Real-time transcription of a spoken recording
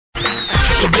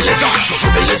Chuchu Beleza, Chuchu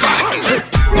Beleza.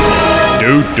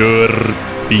 Doutor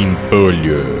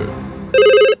Pimpolho.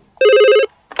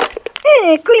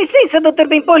 Com licença, doutor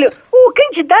Pimpolho. O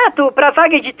candidato para a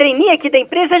vaga de trainee aqui da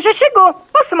empresa já chegou.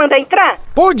 Posso mandar entrar?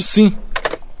 Pode sim.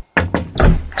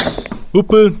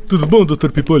 Opa, tudo bom,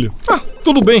 doutor Pimpolho?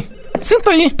 Tudo bem.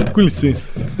 Senta aí. Com licença.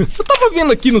 Eu tava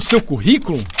vendo aqui no seu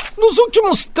currículo. Nos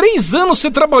últimos 3 anos você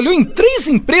trabalhou em 3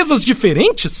 empresas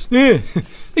diferentes?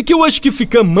 É que eu acho que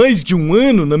ficar mais de 1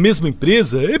 ano na mesma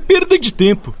empresa é perda de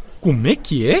tempo. Como é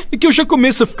que é? É que eu já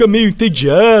começo a ficar meio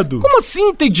entediado. Como assim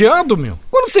entediado, meu?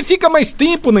 Quando você fica mais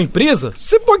tempo na empresa,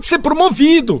 você pode ser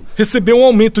promovido, receber um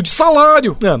aumento de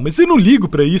salário. Mas eu não ligo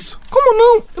pra isso. Como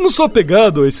não? Eu não sou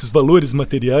apegado a esses valores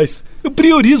materiais. Eu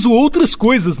priorizo outras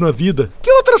coisas na vida.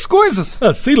 Que outras coisas?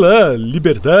 Sei lá,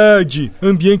 liberdade,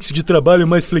 ambientes de trabalho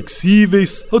mais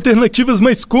flexíveis, alternativas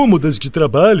mais cômodas de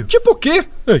trabalho. Tipo o quê?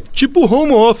 Tipo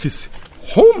home office.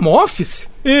 Home office?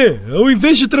 Ao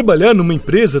invés de trabalhar numa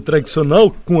empresa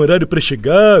tradicional com horário pra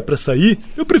chegar, pra sair,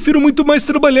 eu prefiro muito mais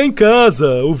trabalhar em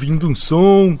casa, ouvindo um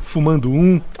som, fumando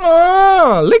um.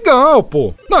 Legal,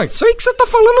 pô. Não, isso aí que você tá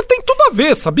falando tem tudo a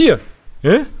ver, sabia?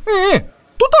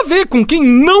 Tudo a ver com quem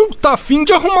não tá afim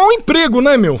de arrumar um emprego,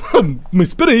 né, meu?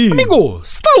 Mas peraí. Amigo,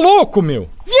 você tá louco, meu?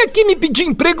 Vim aqui me pedir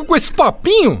emprego com esse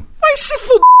papinho? Vai se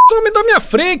fuder, homem da minha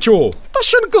frente, ô. Tá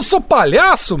achando que eu sou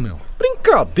palhaço, meu?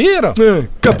 Brincadeira.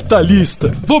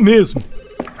 Capitalista. Vou mesmo.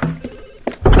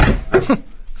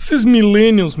 Esses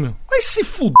millennials, meu. Vai se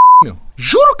fuder, meu.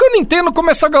 Juro que eu não entendo como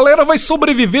essa galera vai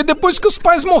sobreviver depois que os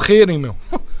pais morrerem, meu.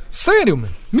 Sério, meu.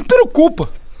 Me preocupa.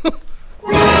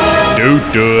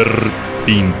 Doutor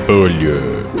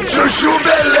Pimpolho. Chuchu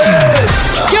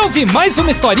Beleza. Quer ouvir mais uma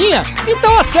historinha?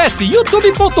 Então acesse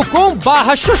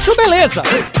youtube.com/chuchubeleza.